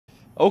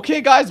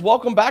Okay, guys,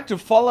 welcome back to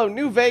Fallout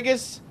New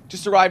Vegas.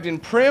 Just arrived in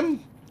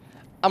Prim.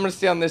 I'm going to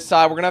stay on this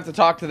side. We're going to have to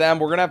talk to them.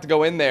 We're going to have to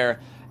go in there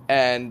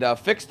and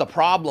fix the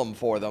problem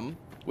for them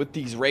with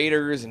these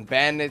raiders and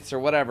bandits or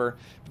whatever.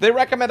 But they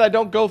recommend I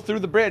don't go through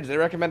the bridge. They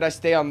recommend I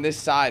stay on this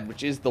side,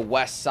 which is the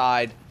west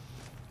side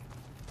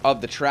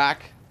of the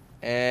track.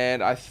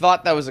 And I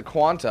thought that was a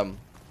Quantum.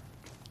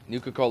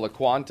 Nuka-Cola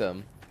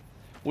Quantum.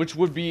 Which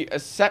would be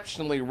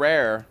exceptionally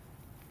rare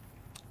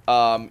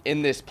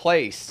in this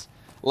place.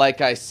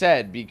 Like I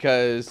said,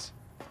 because...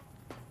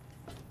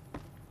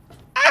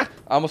 I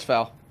almost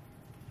fell.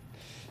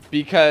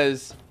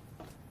 Because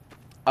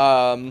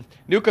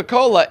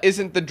Nuka-Cola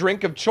isn't the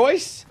drink of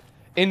choice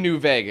in New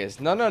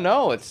Vegas. No, no,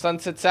 no. It's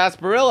Sunset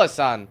Sarsaparilla,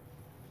 son.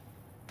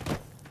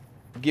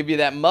 Give you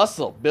that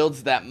muscle.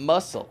 Builds that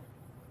muscle.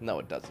 No,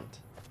 it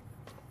doesn't.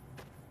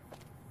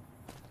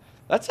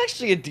 That's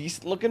actually a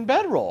decent looking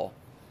bedroll.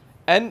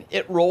 And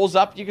it rolls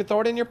up. You can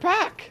throw it in your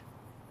pack.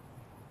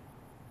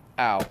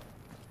 Ow.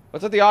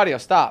 What's with the audio?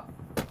 Stop.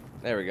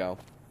 There we go.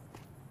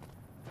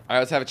 Alright,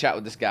 let's have a chat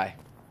with this guy.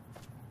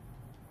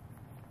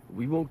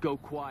 We won't go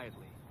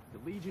quietly.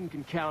 The Legion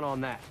can count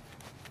on that.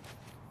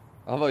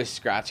 I love how he's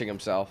scratching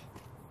himself.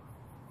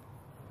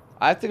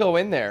 I have to go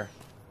in there.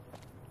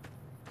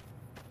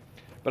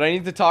 But I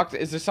need to talk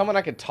to... Is there someone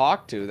I could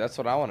talk to? That's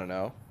what I want to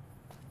know.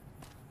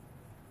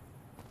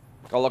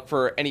 Go look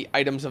for any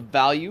items of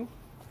value.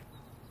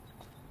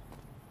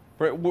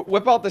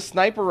 Whip out the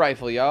sniper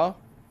rifle, y'all.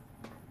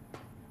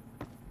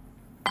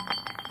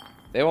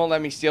 They won't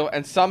let me steal.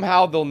 And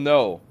somehow they'll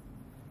know.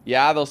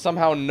 Yeah, they'll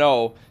somehow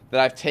know that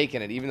I've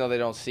taken it, even though they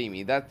don't see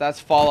me. That's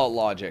Fallout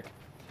logic.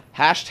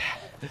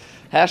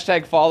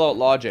 Hashtag Fallout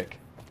logic.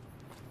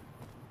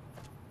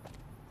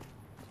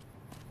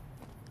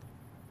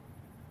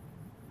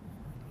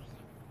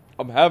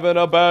 I'm having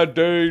a bad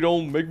day.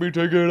 Don't make me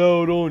take it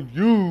out on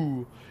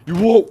you. You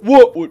won't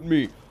what with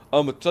me?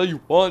 I'm gonna tell you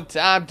one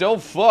time.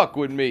 Don't fuck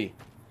with me.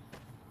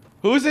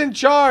 Who's in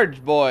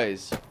charge,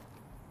 boys?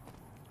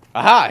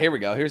 Aha, here we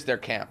go. Here's their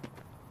camp.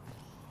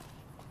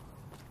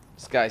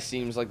 This guy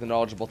seems like the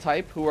knowledgeable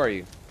type. Who are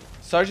you?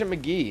 Sergeant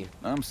McGee.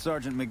 I'm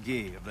Sergeant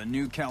McGee of the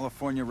New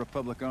California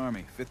Republic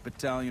Army, 5th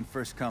Battalion,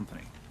 1st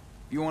Company.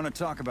 If you want to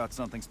talk about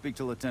something, speak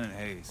to Lieutenant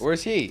Hayes.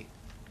 Where's he?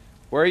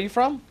 Where are you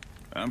from?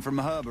 I'm from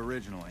Hub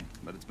originally,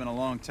 but it's been a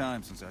long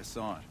time since I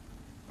saw it.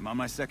 I'm on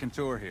my second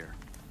tour here.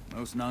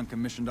 Most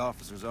non-commissioned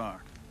officers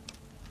are.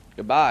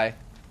 Goodbye.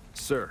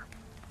 Sir.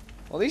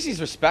 Well, at least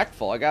he's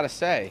respectful, I gotta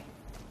say.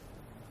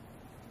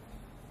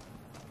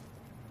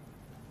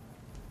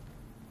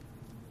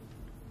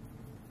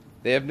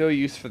 They have no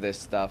use for this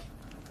stuff.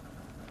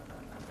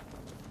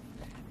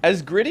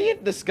 As gritty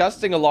and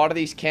disgusting a lot of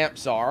these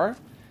camps are,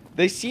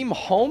 they seem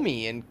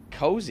homey and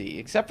cozy,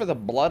 except for the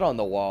blood on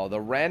the wall, the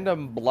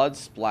random blood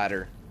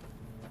splatter.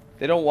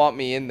 They don't want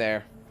me in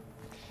there.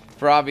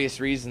 For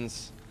obvious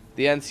reasons.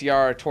 The NCR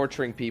are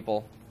torturing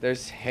people.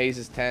 There's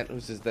Hayes' tent.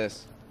 Whose is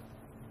this?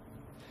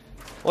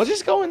 Well,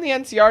 just go in the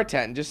NCR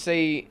tent and just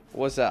say,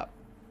 what's up?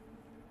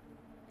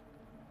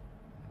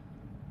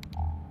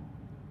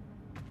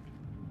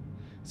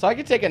 So I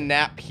could take a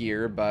nap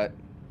here, but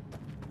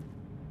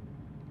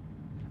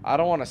I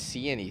don't want to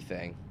see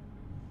anything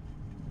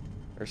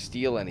or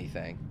steal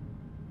anything.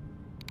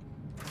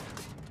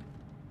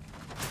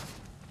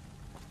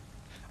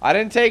 I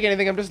didn't take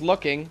anything. I'm just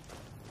looking.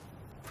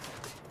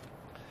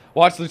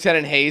 Watch,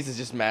 Lieutenant Hayes is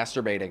just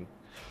masturbating.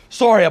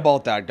 Sorry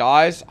about that,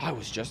 guys. I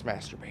was just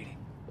masturbating.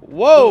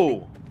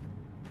 Whoa.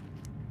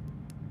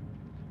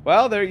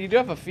 Well, there you do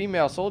have a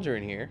female soldier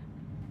in here.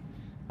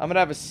 I'm gonna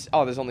have a...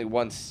 Oh, there's only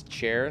one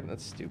chair.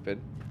 That's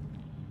stupid.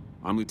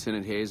 I'm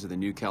Lieutenant Hayes of the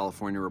New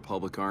California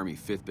Republic Army,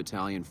 5th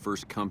Battalion,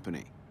 1st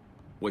Company.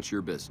 What's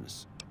your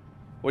business?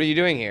 What are you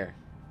doing here?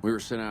 We were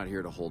sent out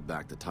here to hold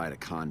back the tide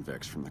of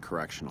convicts from the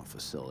correctional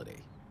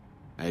facility.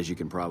 As you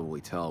can probably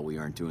tell, we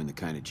aren't doing the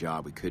kind of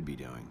job we could be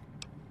doing.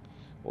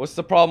 What's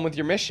the problem with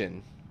your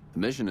mission? The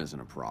mission isn't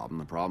a problem.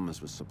 The problem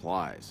is with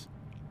supplies.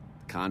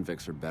 The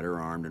convicts are better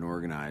armed and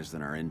organized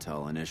than our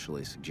intel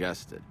initially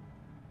suggested.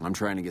 I'm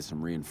trying to get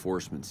some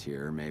reinforcements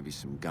here, maybe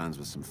some guns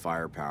with some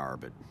firepower,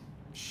 but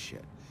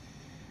shit.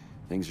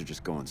 Things are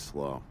just going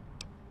slow.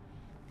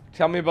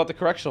 Tell me about the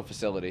correctional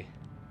facility.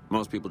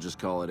 Most people just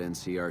call it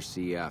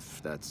NCRCF.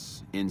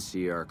 That's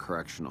NCR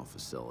Correctional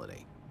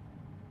Facility.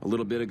 A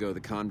little bit ago, the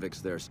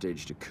convicts there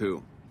staged a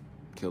coup.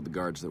 Killed the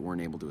guards that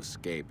weren't able to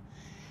escape.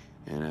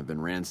 And I've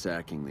been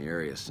ransacking the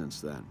area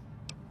since then.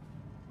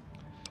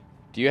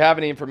 Do you have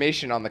any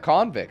information on the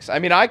convicts? I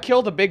mean, I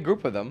killed a big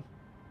group of them.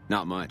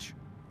 Not much.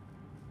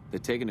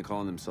 They've taken to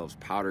calling themselves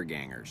powder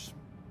gangers.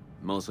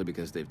 Mostly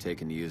because they've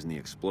taken to using the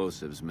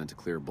explosives meant to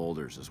clear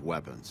boulders as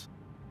weapons.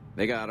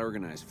 They got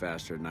organized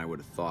faster than I would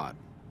have thought.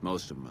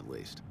 Most of them, at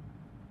least.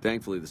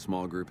 Thankfully, the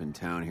small group in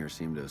town here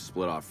seem to have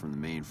split off from the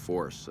main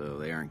force, so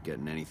they aren't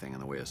getting anything in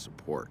the way of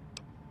support.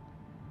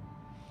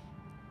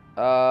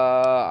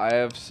 I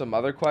have some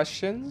other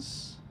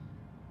questions.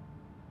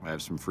 I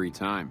have some free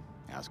time.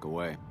 Ask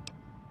away.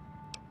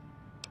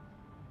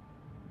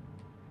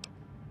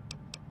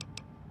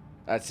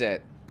 That's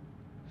it.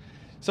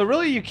 So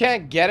really, you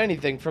can't get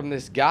anything from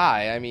this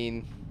guy. I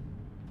mean,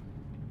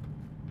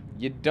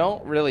 you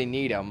don't really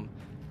need him.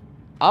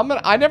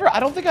 I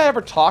don't think I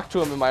ever talked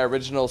to him in my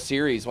original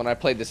series when I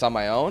played this on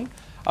my own.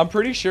 I'm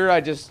pretty sure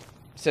I just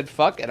said,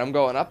 fuck it, I'm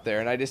going up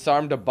there. And I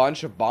disarmed a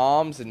bunch of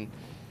bombs, and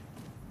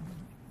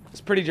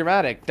it's pretty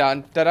dramatic.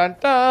 Dun, da, dun,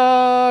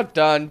 da,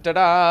 dun, da,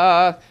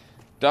 da.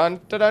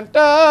 Dun, da, dun,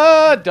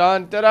 da,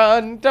 dun, da,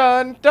 dun,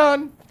 dun,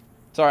 dun.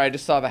 Sorry, I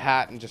just saw the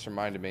hat and just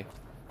reminded me.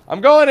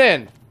 I'm going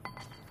in.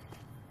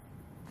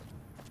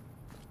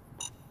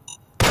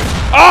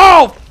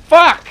 Oh,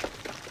 fuck!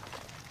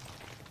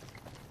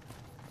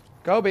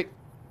 Gobi.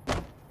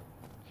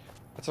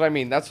 That's what I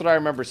mean. That's what I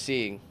remember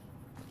seeing.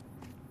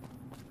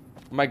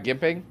 Am I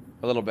gimping?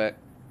 A little bit.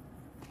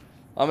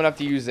 I'm gonna have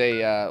to use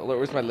a,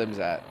 where's my limbs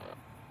at?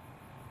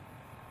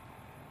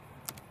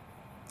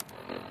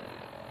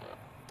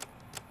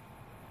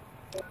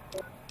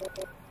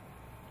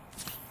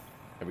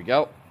 There we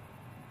go.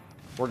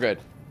 We're good.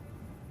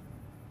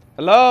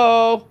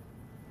 Hello?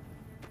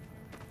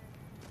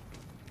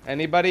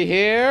 Anybody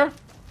here?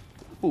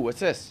 Ooh, what's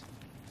this?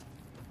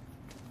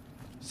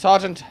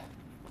 Sergeant.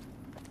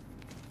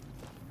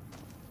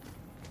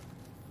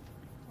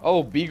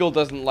 Oh, Beagle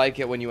doesn't like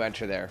it when you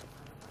enter there.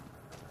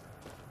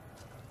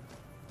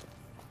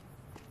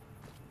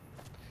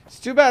 It's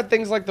too bad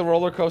things like the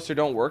roller coaster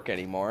don't work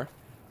anymore.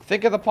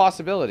 Think of the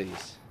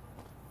possibilities.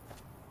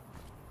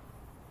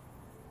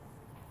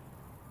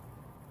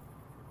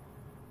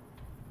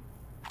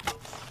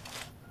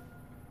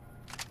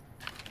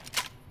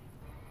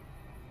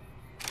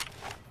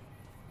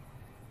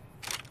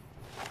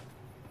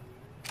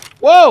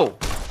 Whoa!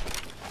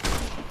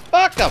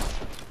 Fuck them!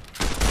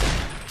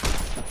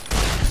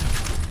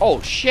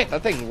 Oh shit,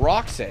 that thing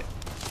rocks it.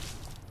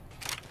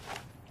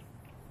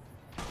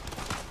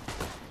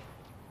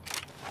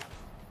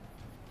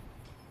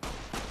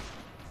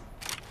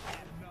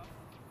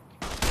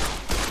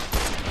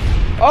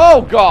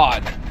 Oh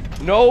god!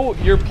 Know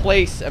your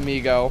place,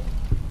 amigo.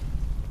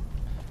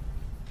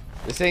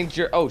 This ain't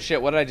your... Oh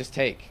shit, what did I just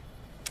take?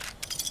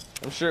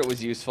 I'm sure it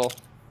was useful.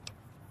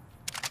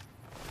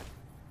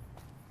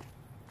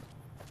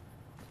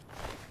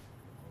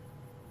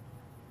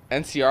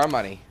 NCR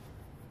money.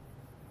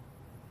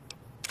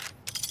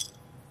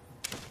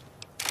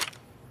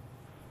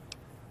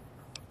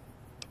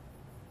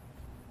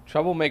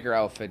 Troublemaker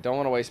outfit. Don't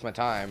want to waste my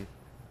time.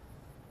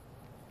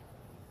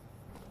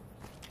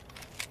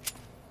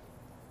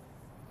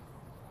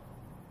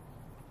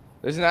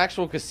 There's an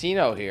actual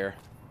casino here.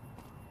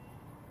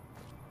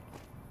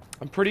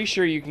 I'm pretty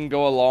sure you can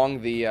go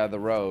along the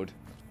road.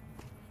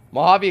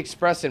 Mojave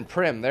Express in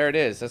Prim. There it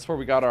is. That's where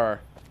we got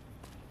our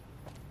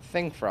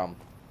thing from.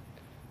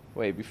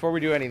 Wait, before we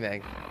do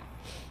anything.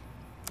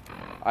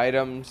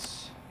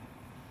 Items.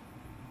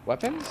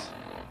 Weapons?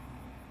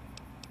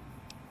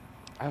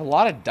 I have a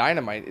lot of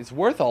dynamite. It's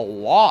worth a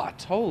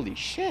lot. Holy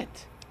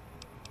shit.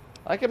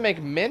 I can make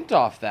mint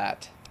off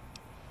that.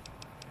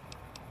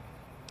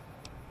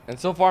 And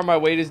so far my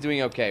weight is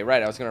doing okay.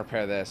 Right, I was going to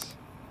repair this.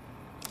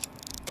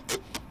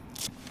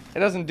 It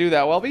doesn't do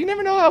that well, but you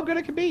never know how good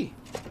it could be.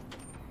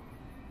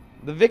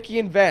 The Vicky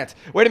and Vance.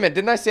 Wait a minute,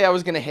 didn't I say I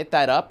was going to hit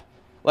that up?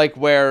 Like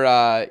where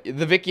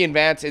the Vicky and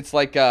Vance, it's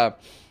like a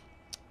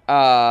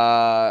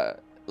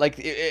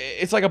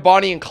it's like a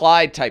Bonnie and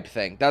Clyde type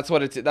thing. That's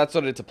what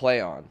it's a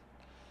play on.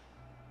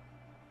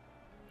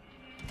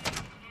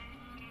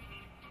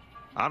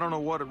 I don't know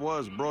what it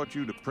was brought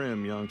you to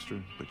Prim, youngster,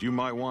 but you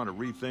might want to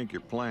rethink your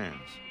plans.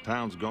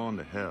 Town's gone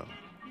to hell.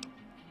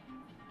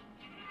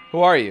 Who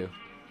are you?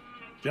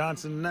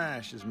 Johnson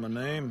Nash is my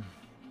name.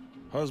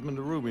 Husband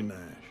to Ruby Nash.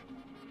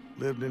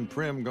 Lived in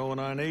Prim going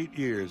on 8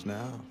 years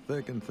now,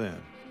 thick and thin.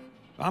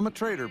 I'm a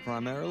trader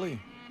primarily,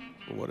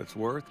 for what it's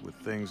worth with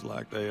things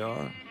like they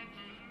are.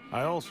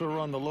 I also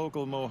run the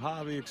local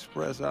Mojave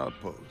Express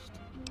outpost.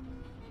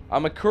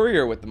 I'm a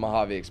courier with the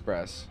Mojave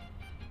Express.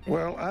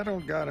 Well, I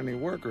don't got any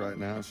work right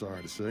now,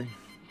 sorry to say.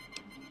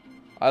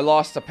 I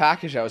lost a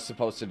package I was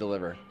supposed to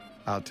deliver.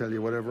 I'll tell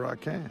you whatever I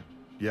can.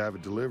 You have a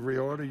delivery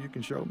order you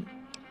can show me?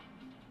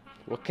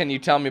 What can you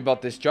tell me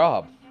about this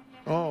job?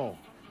 Oh,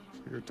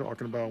 you're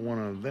talking about one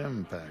of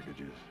them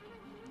packages.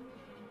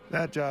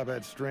 That job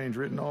had strange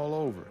written all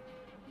over it,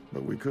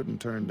 but we couldn't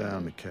turn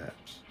down the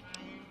caps.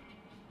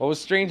 What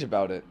was strange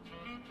about it?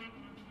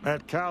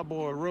 That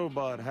cowboy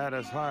robot had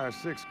us hire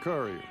 6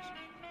 couriers.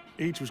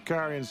 Each was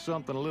carrying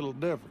something a little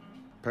different.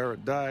 Pair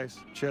of dice,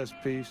 chess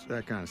piece,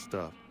 that kind of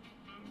stuff.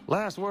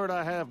 Last word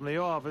I have from the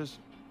office,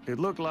 it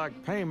looked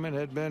like payment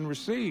had been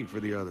received for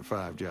the other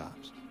 5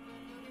 jobs.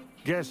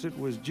 Guess it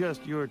was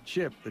just your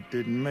chip that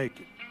didn't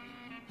make it.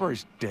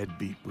 First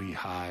deadbeat we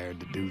hired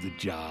to do the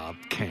job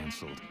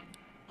canceled.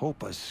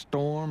 Hope a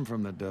storm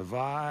from the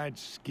divide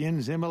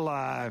skins him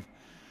alive.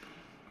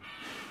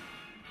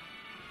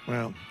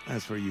 Well,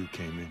 that's where you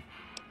came in.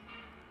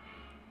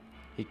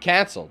 He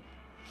canceled.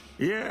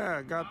 Yeah,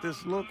 I got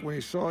this look when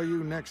he saw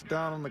you next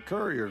down on the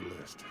courier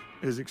list.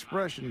 His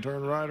expression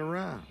turned right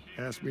around.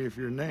 Asked me if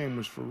your name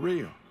was for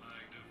real.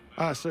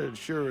 I said,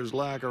 sure as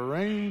lack of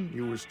rain,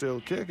 you were still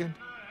kicking.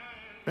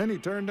 Then he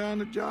turned down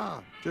the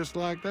job, just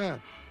like that.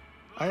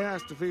 I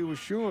asked if he was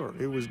sure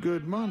it was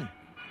good money.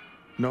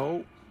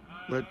 No,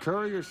 let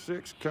Courier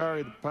 6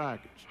 carry the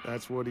package.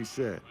 That's what he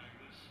said.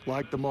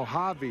 Like the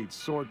Mojave'd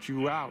sort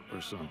you out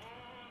or something.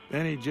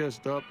 Then he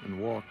just up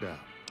and walked out.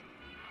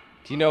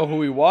 Do you know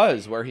who he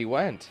was, where he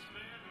went?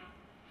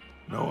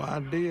 No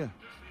idea.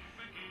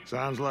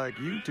 Sounds like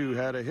you two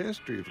had a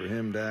history for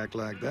him to act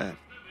like that.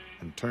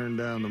 And turn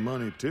down the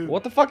money, too.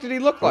 What the fuck did he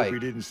look like? Hope he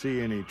didn't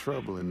see any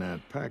trouble in that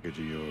package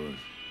of yours.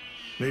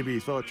 Maybe he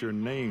thought your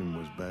name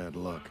was bad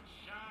luck.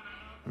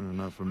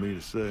 Enough for me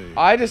to say.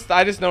 I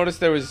just noticed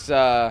there was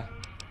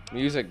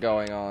music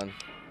going on.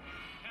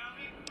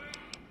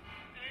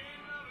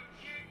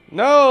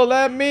 No,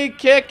 let me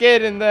kick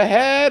it in the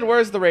head.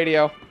 Where's the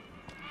radio?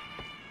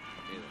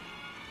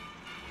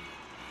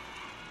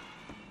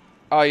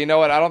 Oh, you know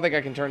what? I don't think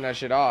I can turn that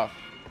shit off.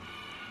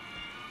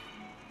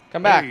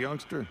 Come back. Hey,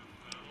 youngster.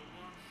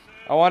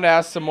 I wanted to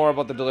ask some more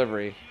about the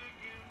delivery.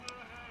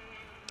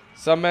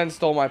 Some men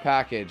stole my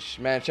package.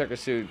 Man, check a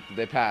suit.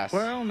 They passed.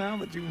 Well, now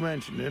that you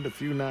mentioned it, a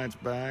few nights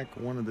back,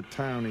 one of the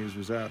townies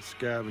was out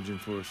scavenging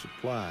for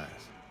supplies.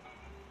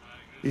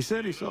 He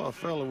said he saw a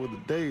fella with a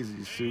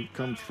daisy suit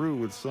come through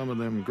with some of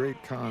them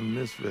Great Con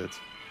misfits.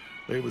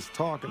 They was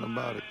talking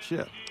about a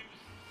chip.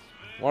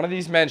 One of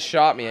these men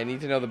shot me. I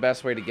need to know the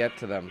best way to get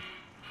to them.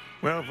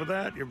 Well, for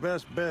that, your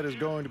best bet is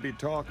going to be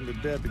talking to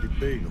Deputy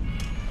Beagle.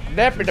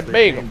 Deputy Since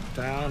they Beagle. came to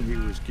town, he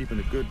was keeping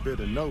a good bit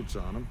of notes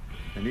on him,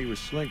 and he was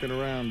slinking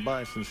around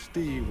Bison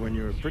Steve when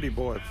your pretty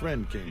boy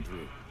friend came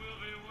through.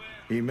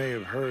 He may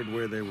have heard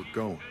where they were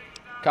going.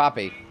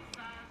 Copy.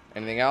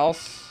 Anything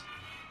else?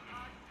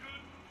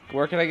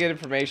 Where can I get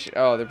information?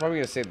 Oh, they're probably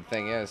going to say the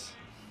thing is.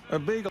 A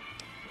Beagle.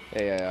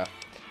 Yeah.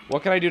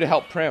 What can I do to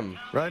help Prim?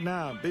 Right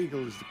now,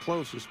 Beagle is the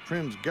closest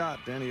Prim's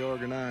got to any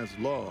organized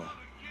law.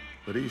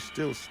 But he's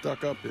still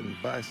stuck up in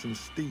Bison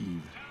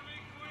Steve.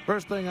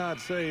 First thing I'd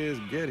say is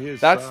get his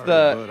That's sorry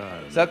the... butt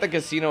out of Is that the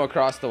casino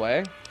across the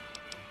way?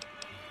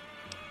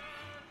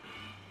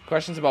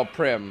 Questions about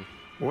Prim.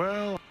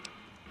 Well...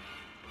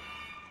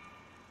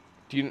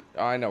 Do you...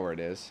 Oh, I know where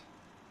it is.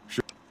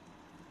 Sure.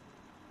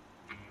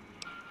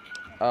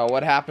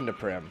 What happened to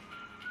Prim?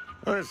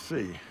 Let's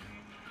see.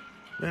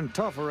 Been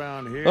tough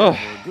around here Ugh.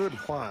 for a good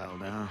while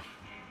now.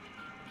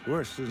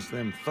 Worse since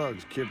them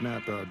thugs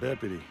kidnapped our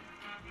deputy.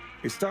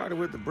 It started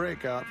with the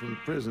breakout from the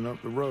prison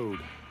up the road.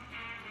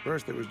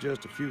 First there was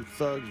just a few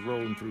thugs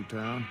rolling through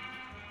town,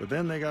 but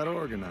then they got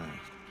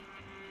organized.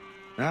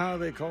 Now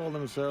they call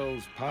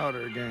themselves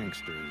powder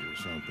gangsters or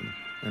something,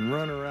 and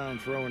run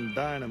around throwing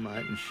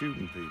dynamite and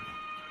shooting people.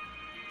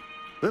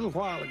 A little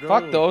while ago,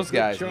 Fuck those a good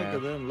guys, chunk man.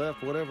 of them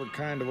left whatever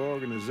kind of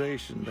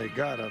organization they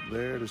got up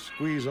there to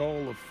squeeze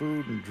all the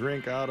food and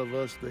drink out of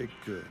us they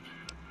could.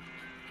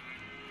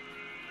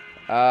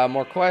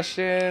 More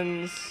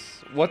questions.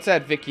 What's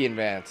that Vicky and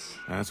Vance?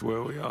 That's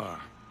where we are.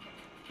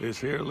 This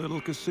here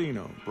little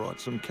casino brought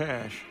some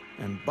cash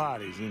and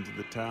bodies into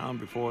the town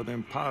before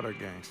them powder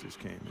gangsters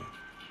came in.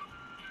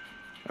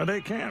 Now, they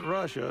can't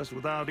rush us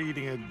without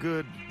eating a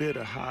good bit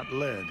of hot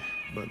lead,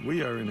 but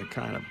we are in a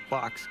kind of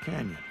box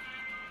canyon.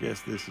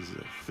 Guess this is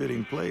a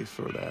fitting place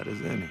for that as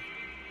any.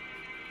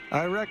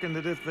 I reckon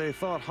that if they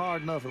thought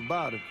hard enough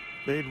about it,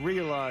 they'd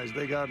realize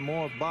they got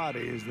more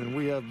bodies than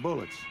we have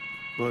bullets.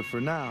 But for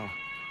now,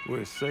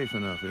 we're safe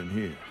enough in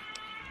here.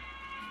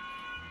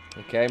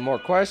 Okay, more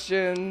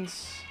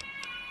questions.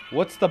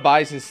 What's the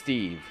Bison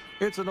Steve?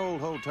 It's an old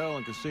hotel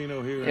and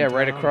casino here in Yeah,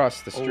 right town.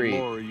 across the street.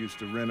 Old Laura used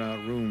to rent out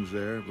rooms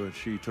there, but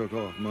she took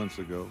off months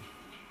ago.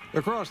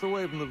 Across the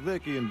way from the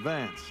Vicky and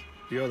Vance,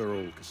 the other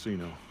old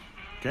casino.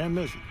 Can't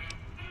miss it.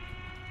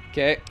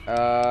 Okay,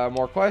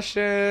 more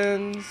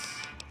questions.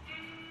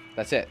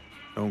 That's it.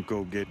 Don't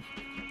go get...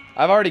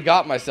 I've already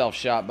got myself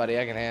shot, buddy.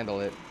 I can handle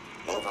it.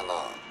 Move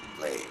along,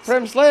 please.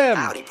 Prim Slim!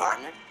 Howdy,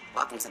 partner.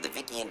 Welcome to the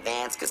Vicky and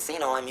Vance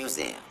Casino and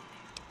Museum.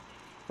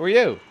 Who are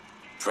you?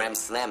 Prim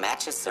Slim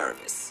at your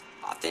service.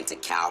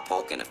 Authentic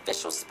cowpoke and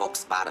official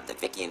spokesspot of the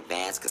Vicky and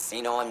Vance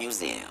Casino and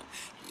Museum.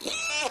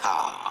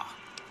 Yeehaw!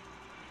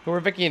 Who are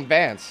Vicky and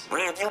Vance?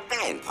 Where have you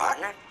been,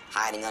 partner?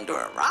 Hiding under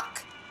a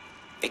rock?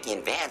 Vicky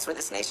and Vance were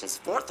this nation's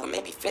fourth or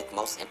maybe fifth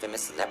most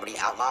infamous celebrity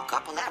outlaw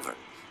couple ever.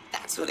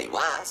 That's who they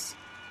was.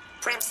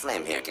 Prim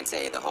Slim here can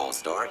tell you the whole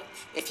story,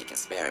 if you can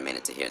spare a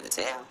minute to hear the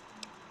tale.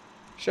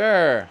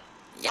 Sure.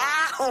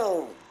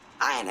 Yahoo!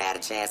 I ain't had a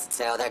chance to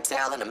tell their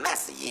tale in a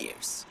mess of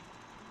years.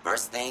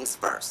 First things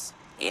first,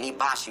 any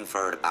boss you've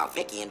heard about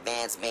Vicky and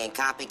Vance being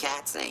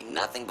copycats ain't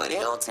nothing but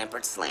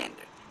ill-tempered slander.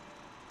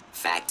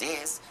 Fact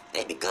is,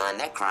 they begun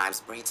their crime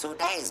spree 2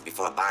 days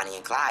before Bonnie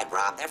and Clyde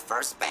robbed their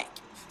first bank.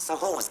 So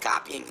who was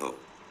copying who?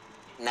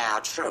 Now,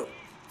 true,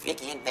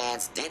 Vicky and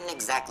Vance didn't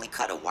exactly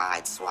cut a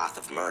wide swath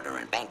of murder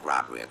and bank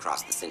robbery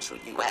across the central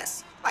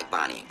U.S. like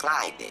Bonnie and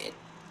Clyde did.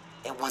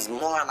 It was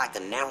more like a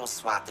narrow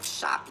swath of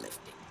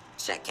shoplifting,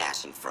 check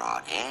cashing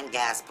fraud, and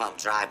gas pump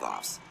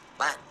drive-offs.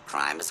 But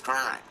crime is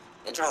crime.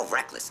 They drove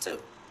reckless, too.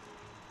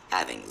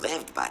 Having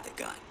lived by the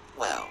gun,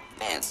 well,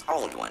 Vance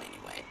owned one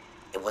anyway,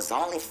 it was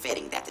only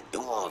fitting that the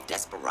duo of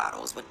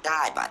desperados would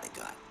die by the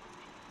gun.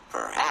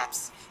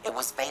 Perhaps it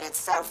was fate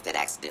itself that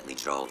accidentally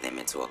drove them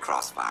into a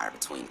crossfire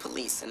between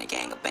police and a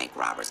gang of bank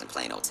robbers in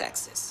Plano,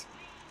 Texas.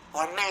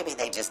 Or maybe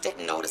they just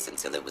didn't notice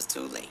until it was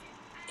too late.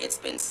 It's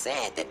been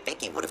said that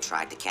Vicky would have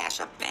tried to cash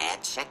a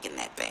bad check in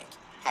that bank,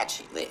 had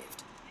she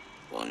lived.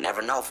 We'll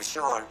never know for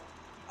sure.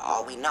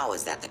 All we know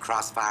is that the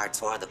crossfire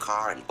tore the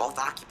car and both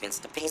occupants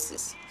to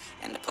pieces,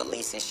 and the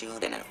police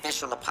issued an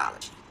official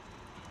apology.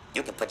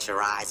 You can put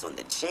your eyes on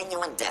the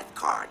genuine death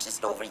car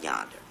just over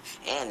yonder,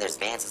 and there's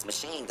Vance's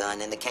machine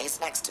gun in the case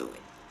next to it.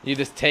 You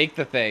just take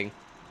the thing.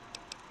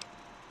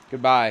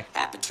 Goodbye.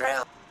 Happy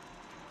trail.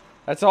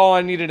 That's all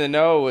I needed to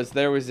know was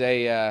there was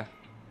a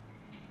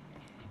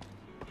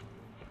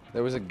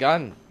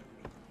gun.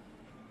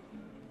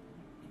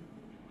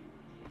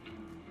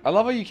 I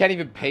love how you can't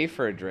even pay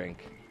for a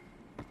drink.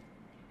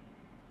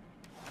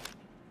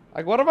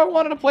 Like, what if I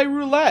wanted to play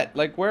roulette?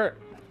 Like, where?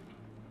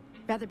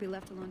 Rather be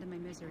left alone to my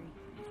misery.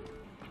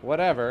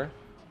 Whatever.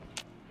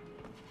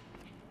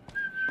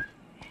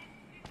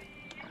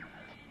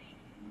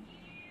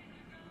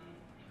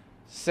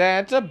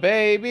 Santa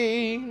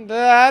baby,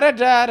 da da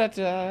da da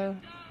da.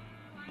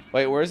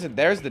 Wait, where is it?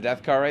 There's the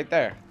death car right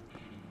there.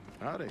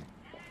 Howdy.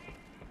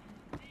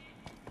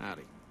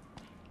 Howdy.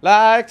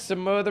 Like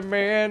some other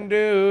men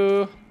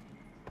do.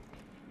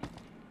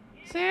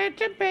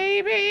 Santa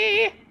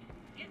baby.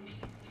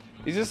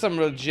 These are some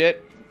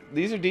legit.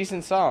 These are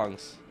decent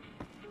songs.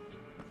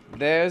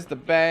 There's the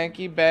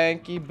banky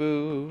banky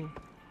boo.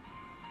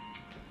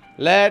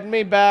 Let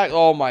me back.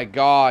 Oh my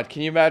god.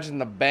 Can you imagine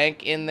the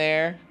bank in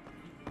there?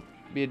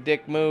 Be a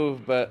dick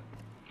move, but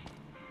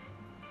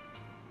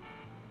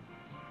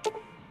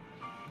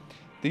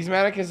these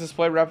mannequins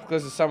display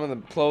replicas of some of the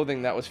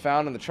clothing that was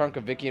found in the trunk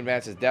of Vicky and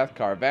Vance's death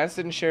car. Vance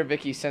didn't share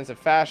Vicky's sense of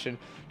fashion,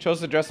 chose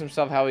to dress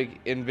himself how he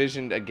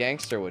envisioned a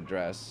gangster would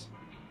dress.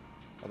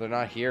 Well, they're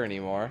not here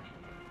anymore.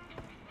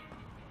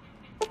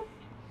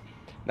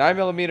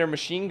 9mm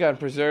machine gun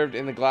preserved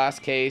in the glass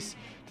case.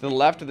 To the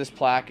left of this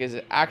plaque is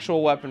an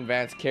actual weapon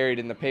Vance carried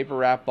in the paper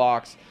wrap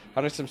box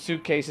under some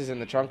suitcases in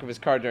the trunk of his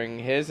car during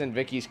his and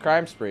Vicky's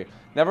crime spree.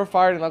 Never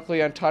fired and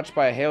luckily untouched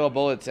by a hail of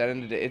bullets that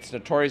ended its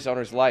notorious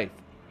owner's life.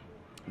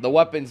 The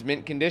weapon's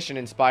mint condition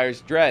inspires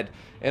dread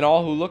in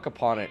all who look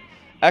upon it.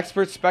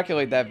 Experts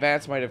speculate that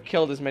Vance might have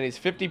killed as many as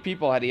 50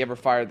 people had he ever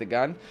fired the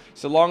gun,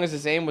 so long as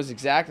his aim was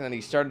exact and that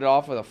he started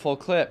off with a full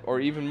clip, or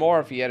even more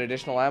if he had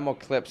additional ammo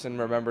clips and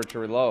remembered to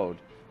reload.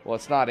 Well,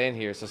 it's not in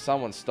here, so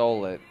someone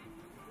stole it.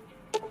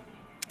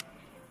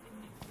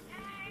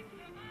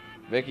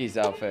 Vicky's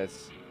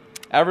outfits.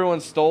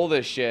 Everyone stole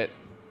this shit.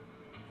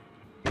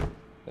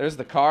 There's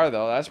the car,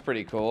 though. That's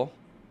pretty cool.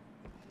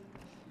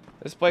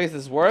 This place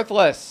is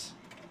worthless.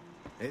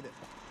 Hey there.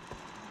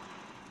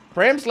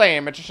 Prim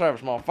slam at your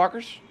service,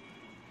 motherfuckers.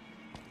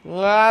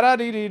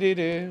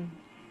 La-da-dee-dee-dee-dee.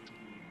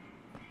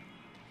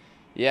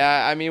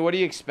 Yeah, I mean, what do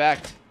you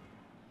expect?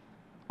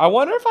 I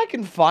wonder if I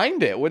can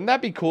find it. Wouldn't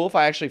that be cool if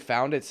I actually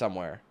found it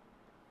somewhere?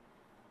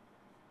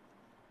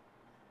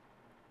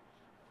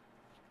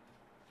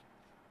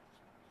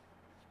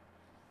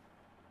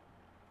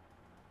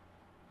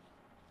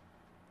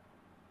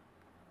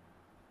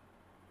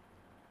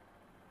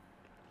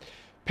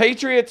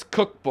 Patriots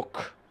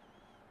Cookbook.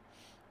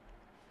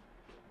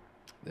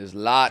 There's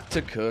lots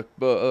to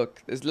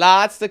cookbook. There's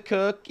lots to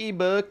cookie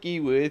bookie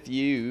with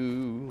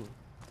you.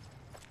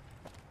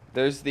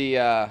 There's the,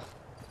 I'm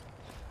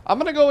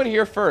gonna go in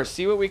here first,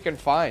 see what we can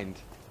find.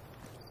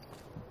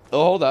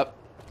 Oh, hold up.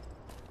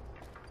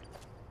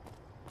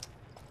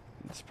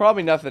 There's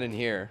probably nothing in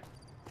here.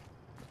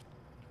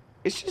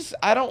 It's just,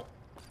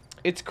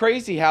 it's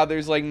crazy how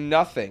there's like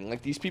nothing.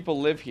 Like these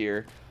people live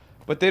here,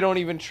 but they don't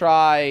even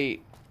try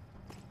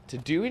to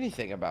do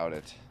anything about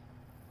it.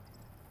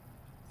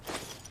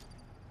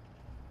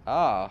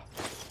 Ah.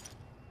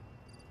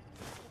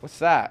 What's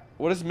that?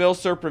 What is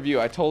Milsurp review?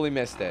 I totally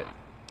missed it.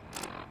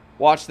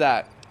 Watch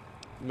that.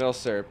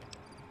 Milsurp.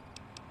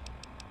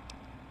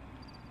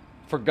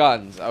 For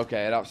guns.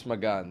 Okay, it ups my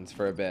guns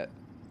for a bit.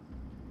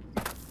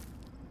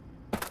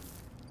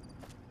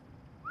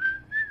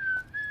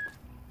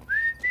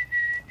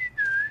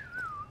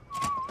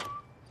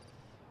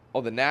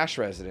 Oh, the Nash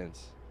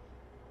residence.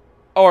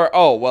 Or,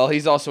 oh, well,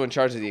 he's also in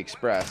charge of the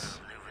Express.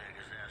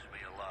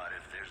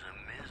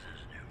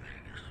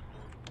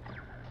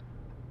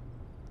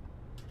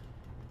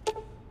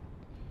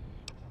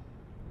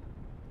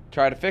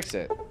 Try to fix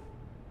it.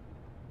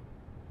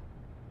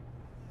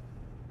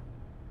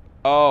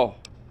 Oh.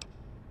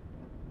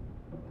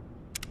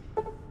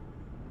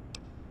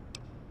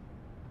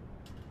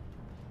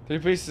 Three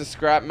pieces of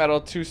scrap metal,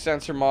 2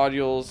 sensor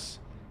modules,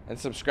 and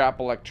some scrap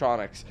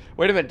electronics.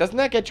 Wait a minute, doesn't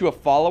that get you a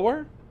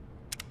follower?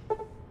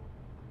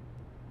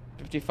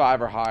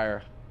 55 or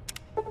higher.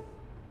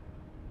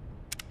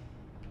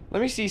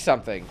 Let me see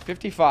something.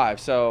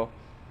 55, so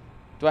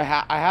do I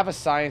have a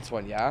science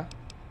one, yeah?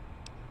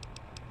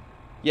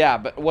 Yeah,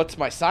 but what's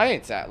my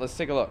science at? Let's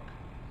take a look.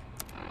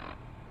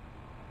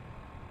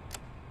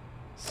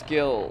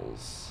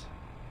 Skills.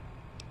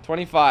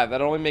 25.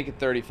 That'll only make it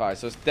 35,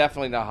 so it's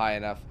definitely not high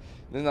enough.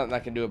 There's nothing I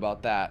can do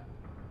about that.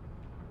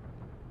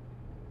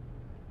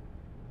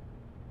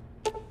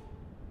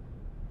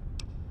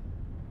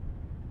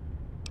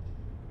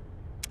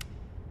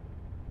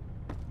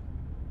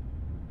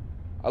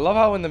 I love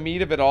how in the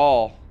meat of it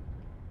all,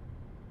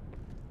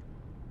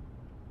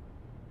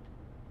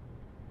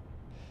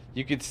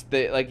 you could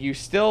like you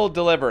still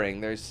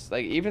delivering. There's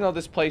like, even though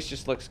this place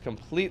just looks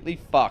completely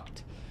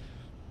fucked,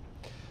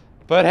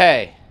 but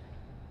hey,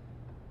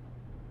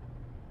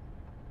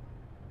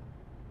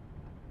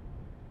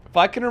 if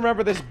I can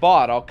remember this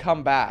bot, I'll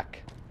come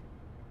back.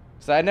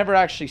 So I never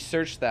actually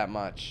searched that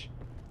much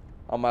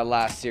on my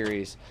last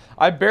series.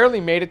 I barely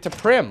made it to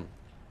Prim.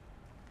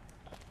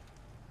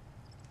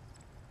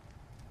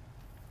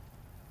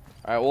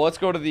 All right, well, let's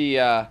go to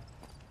the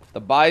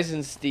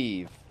Bison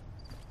Steve.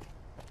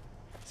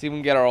 See if we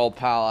can get our old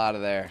pal out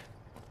of there.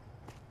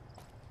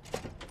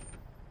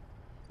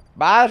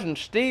 Bison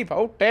Steve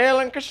Hotel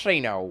and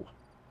Casino.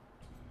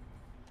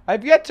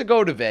 I've yet to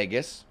go to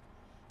Vegas.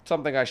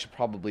 Something I should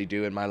probably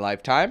do in my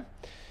lifetime.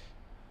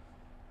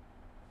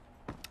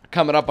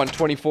 Coming up on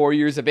 24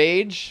 years of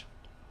age.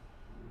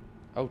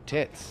 Oh,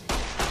 tits.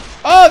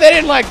 Oh, they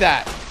didn't like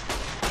that.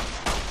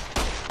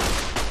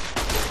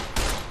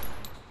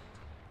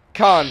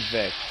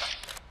 Convict.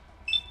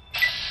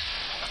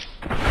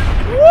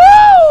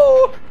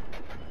 Woo!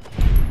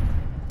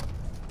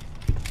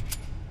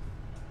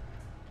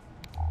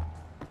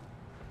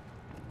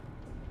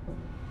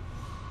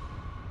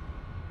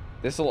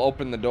 This will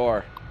open the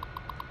door.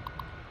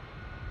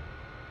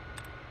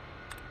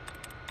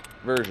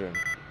 Version.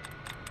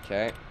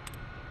 Okay.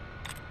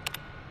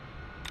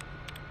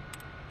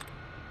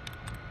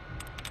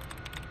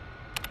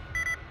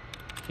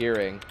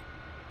 Hearing.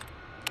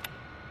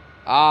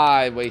 Ah,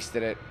 I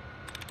wasted it.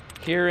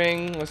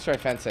 Hearing. Let's try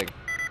fencing.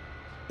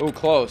 Ooh,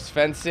 close.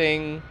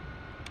 Fencing.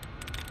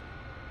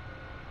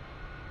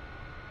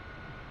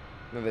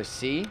 Another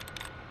C.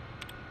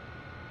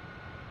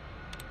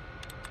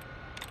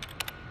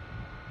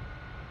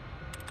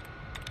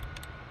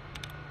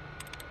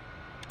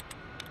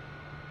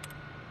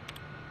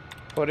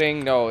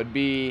 Putting. No, it'd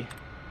be.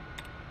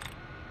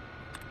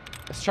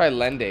 Let's try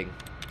lending.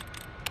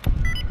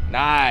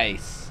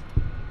 Nice.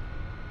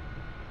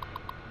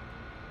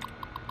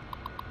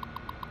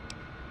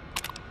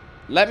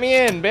 Let me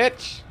in,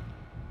 bitch.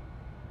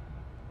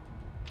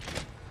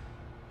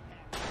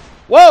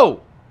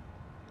 Whoa!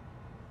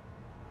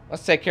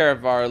 Let's take care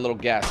of our little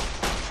guest.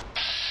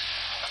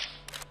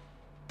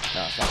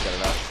 No, it's not good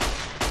enough.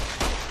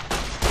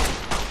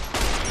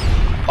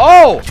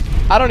 Oh!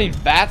 I don't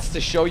need bats to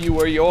show you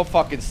where your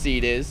fucking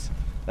seat is.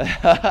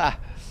 Alright,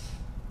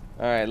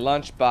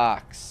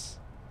 lunchbox.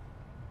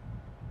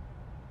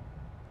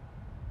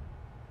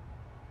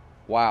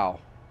 Wow.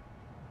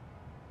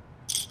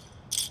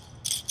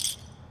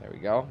 There we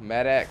go.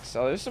 Med-X.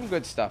 Oh, there's some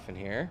good stuff in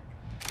here.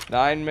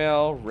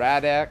 9mm,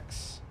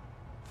 Rad-X.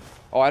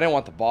 Oh, I didn't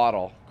want the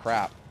bottle.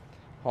 Crap.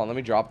 Hold on, let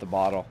me drop the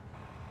bottle.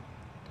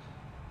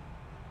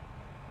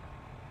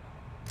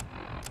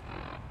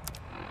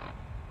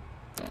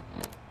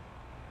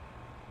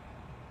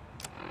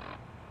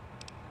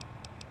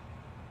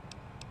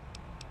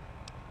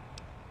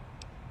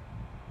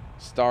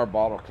 Star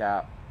bottle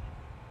cap.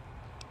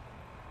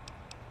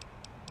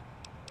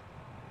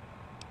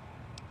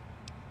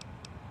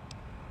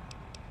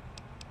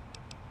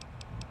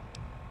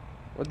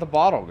 Where'd the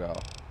bottle go?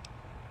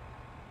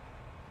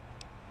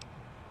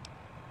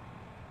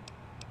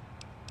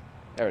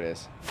 There it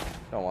is.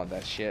 Don't want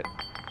that shit.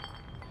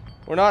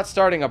 We're not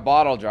starting a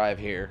bottle drive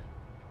here.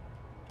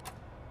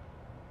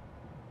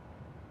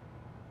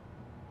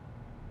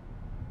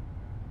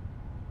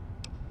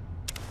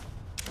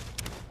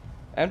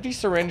 Empty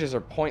syringes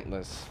are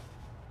pointless.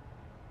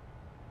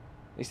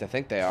 At least I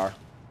think they are.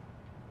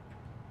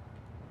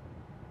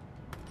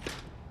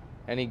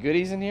 Any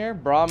goodies in here?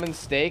 Brahmin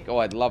steak? Oh,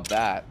 I'd love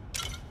that.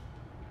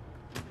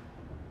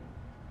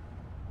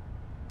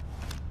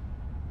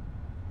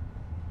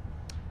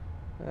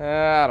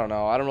 I don't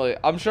know. I don't really.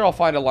 I'm sure I'll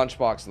find a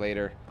lunchbox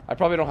later. I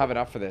probably don't have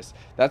enough for this.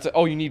 That's.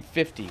 Oh, you need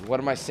 50. What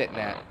am I sitting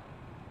at?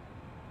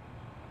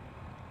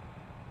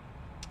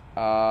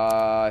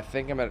 I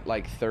think I'm at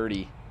like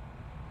 30.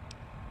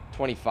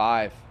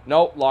 25.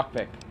 Nope,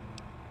 lockpick.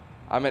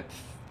 I'm at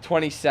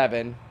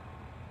 27.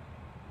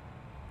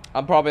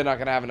 I'm probably not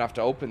gonna have enough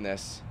to open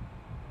this.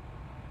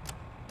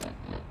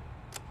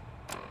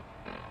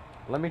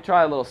 Let me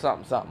try a little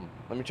something, something.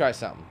 Let me try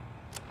something.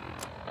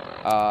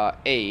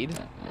 Aid.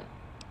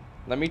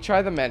 Let me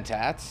try the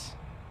Mentats.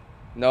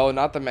 No,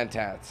 not the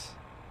Mentats.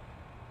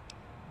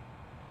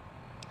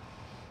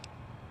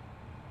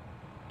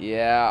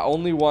 Yeah,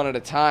 only one at a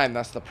time.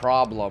 That's the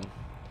problem.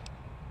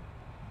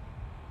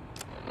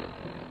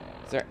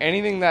 Is there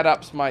anything that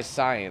ups my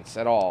science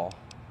at all?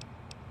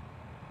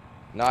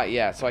 Not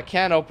yet. So I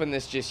can't open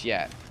this just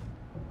yet.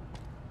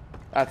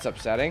 That's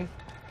upsetting.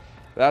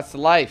 That's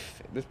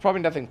life. There's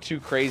probably nothing too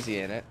crazy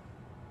in it.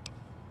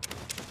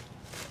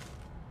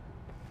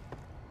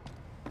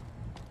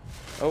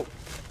 Oh.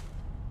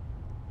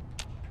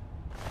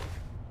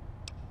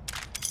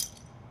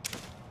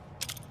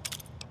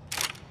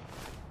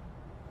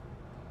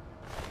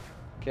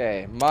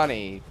 Okay,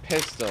 money,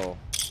 pistol.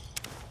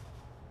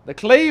 The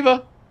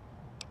cleaver.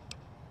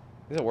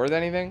 Is it worth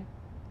anything?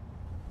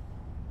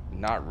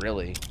 Not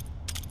really.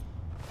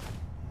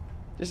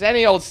 Just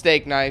any old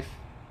steak knife.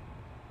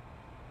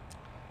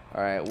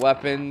 Alright,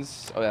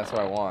 weapons. Oh, that's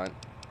what I want.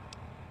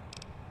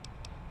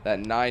 That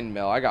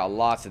 9mm. I got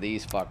lots of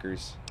these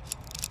fuckers.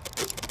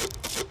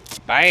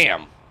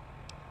 Bam!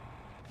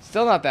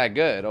 Still not that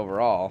good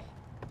overall.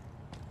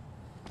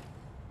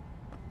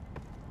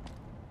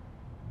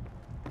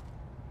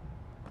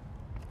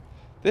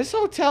 This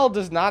hotel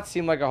does not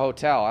seem like a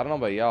hotel. I don't know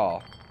about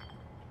y'all.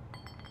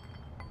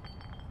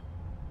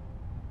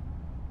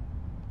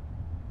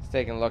 Let's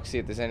take a look, see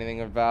if there's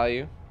anything of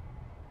value.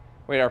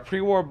 Wait, are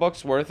pre-war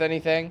books worth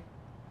anything?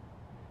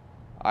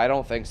 I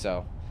don't think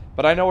so.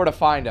 But I know where to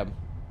find them.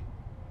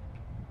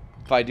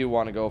 If I do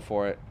want to go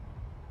for it.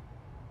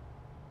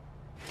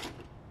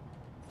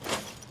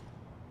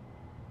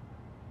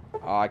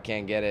 Oh, I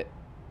can't get it.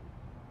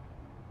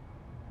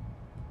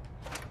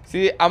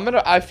 See,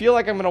 I feel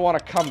like I'm gonna want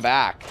to come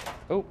back.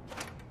 Oh.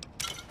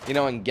 You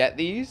know, and get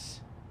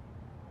these.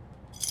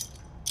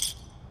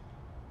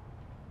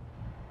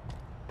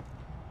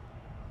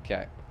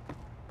 Okay.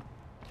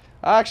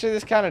 Actually,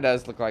 this kind of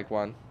does look like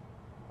one.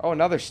 Oh,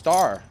 another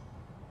star.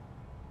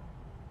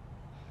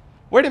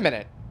 Wait a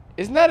minute.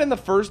 Isn't that in the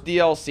first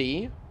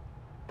DLC?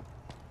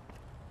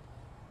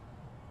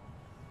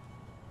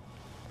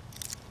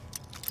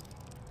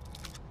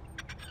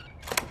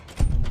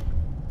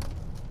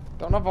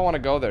 Don't know if I want to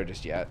go there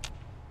just yet.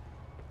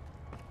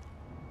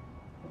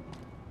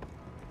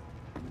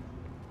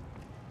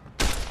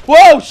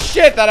 Whoa,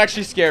 shit! That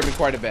actually scared me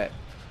quite a bit.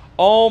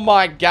 Oh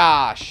my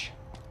gosh.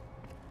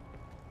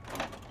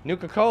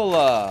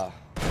 Nuka-Cola.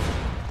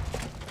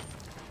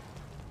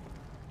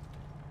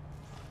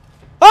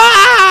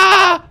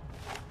 Ah!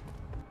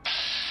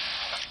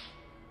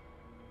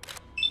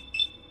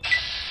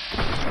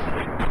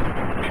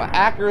 My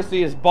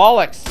accuracy is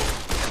bollocks.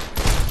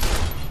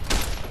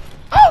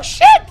 Oh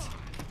shit!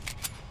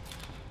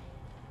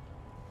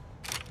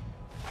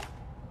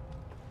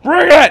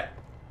 Bring it!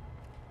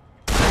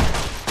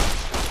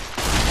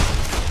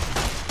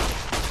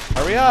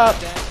 Hurry up.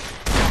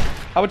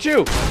 How about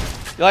you?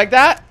 You like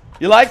that?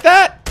 You like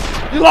that?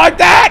 You like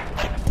that?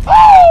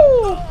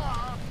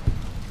 Oh!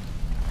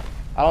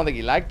 I don't think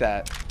he liked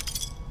that.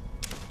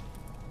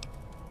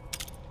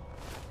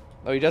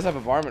 Oh, he does have a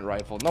varmint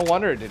rifle. No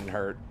wonder it didn't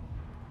hurt.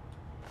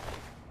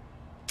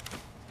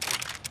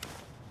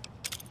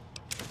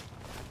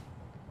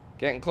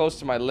 Getting close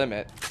to my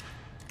limit.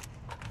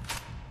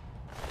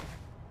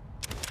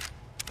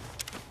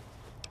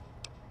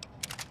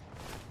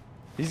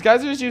 These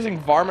guys are just using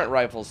varmint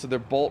rifles, so they're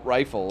bolt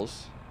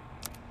rifles.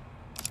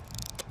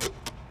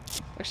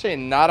 Actually,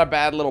 not a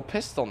bad little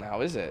pistol now,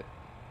 is it?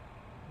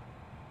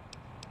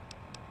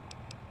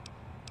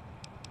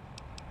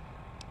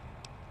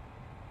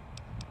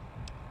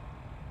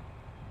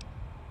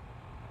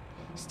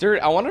 Dude,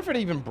 I wonder if it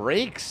even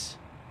breaks.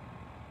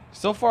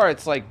 So far,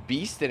 it's like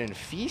beastin' and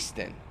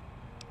feastin'.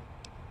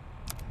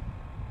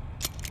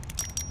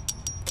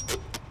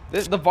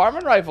 The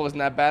varmint rifle isn't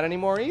that bad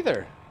anymore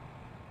either.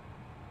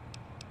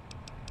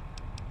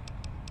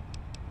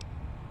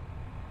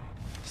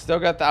 Still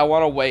got that. I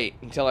want to wait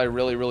until I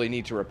really, really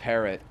need to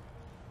repair it.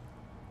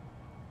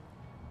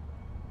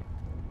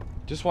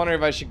 Just wondering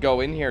if I should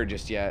go in here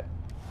just yet.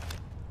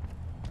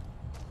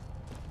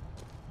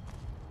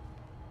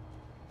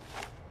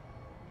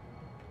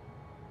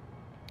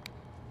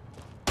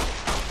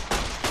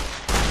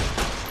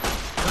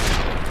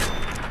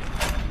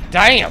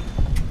 Damn!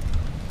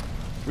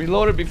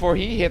 Reloaded before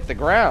he hit the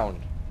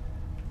ground.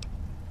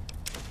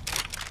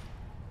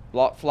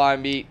 Lot fly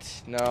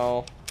meat.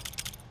 No.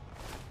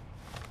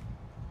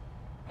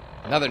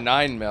 Another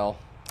 9mm.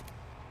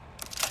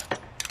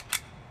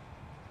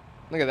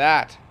 Look at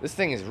that. This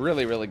thing is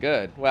really, really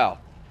good. Well,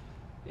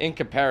 in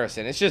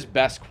comparison, it's just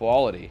best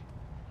quality.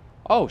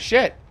 Oh,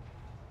 shit.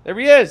 There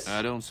he is.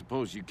 I don't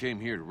suppose you came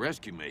here to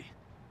rescue me.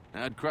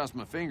 I'd cross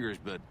my fingers,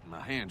 but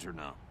my hands are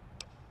numb.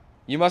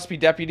 You must be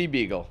Deputy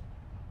Beagle.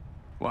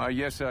 Why,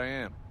 yes, I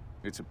am.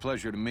 It's a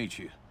pleasure to meet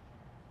you.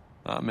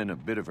 I'm in a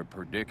bit of a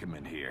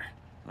predicament here.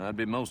 I'd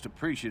be most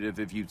appreciative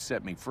if you'd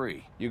set me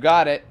free. You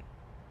got it.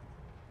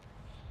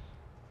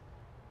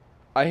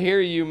 I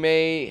hear you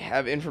may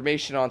have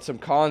information on some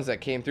cons that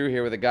came through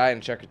here with a guy in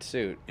a checkered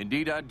suit.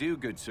 Indeed I do,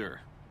 good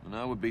sir. And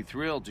I would be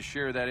thrilled to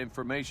share that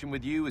information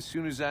with you as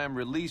soon as I am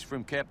released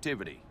from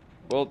captivity.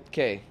 Well,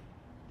 okay.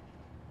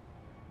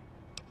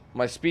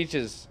 My speech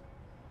is...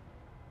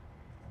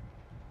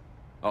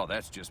 Oh,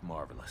 that's just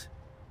marvelous.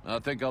 I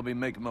think I'll be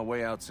making my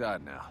way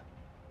outside now.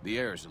 The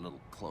air's a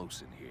little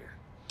close in here.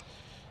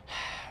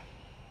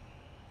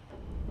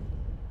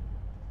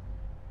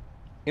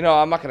 You know,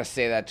 I'm not going to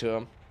say that to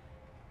him.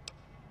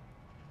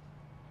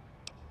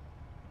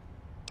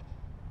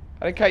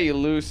 I didn't cut you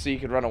loose so you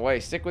could run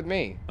away. Stick with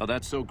me. Oh,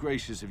 that's so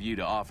gracious of you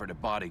to offer to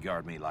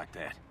bodyguard me like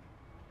that.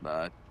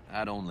 But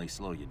I'd only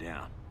slow you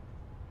down.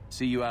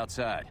 See you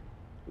outside.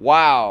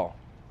 Wow.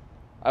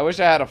 I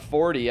wish I had a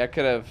 40. I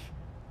could have...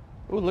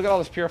 Ooh, look at all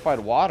this purified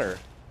water.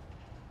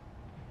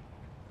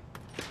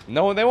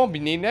 No, they won't be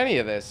needing any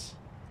of this.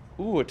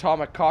 Ooh,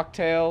 atomic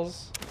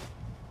cocktails.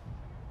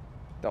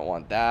 Don't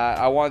want that.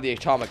 I wanted the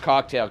atomic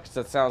cocktail because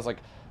that sounds like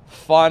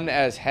fun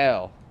as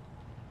hell.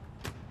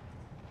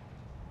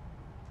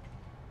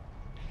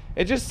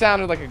 It just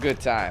sounded like a good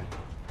time.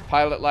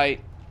 Pilot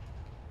light.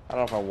 I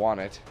don't know if I want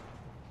it.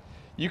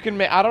 You can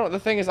make... I don't... The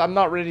thing is, I'm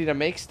not ready to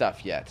make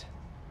stuff yet.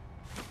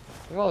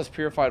 Look at all this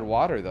purified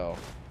water, though.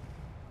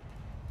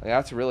 Like,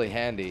 that's really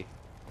handy.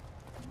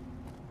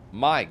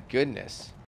 My goodness.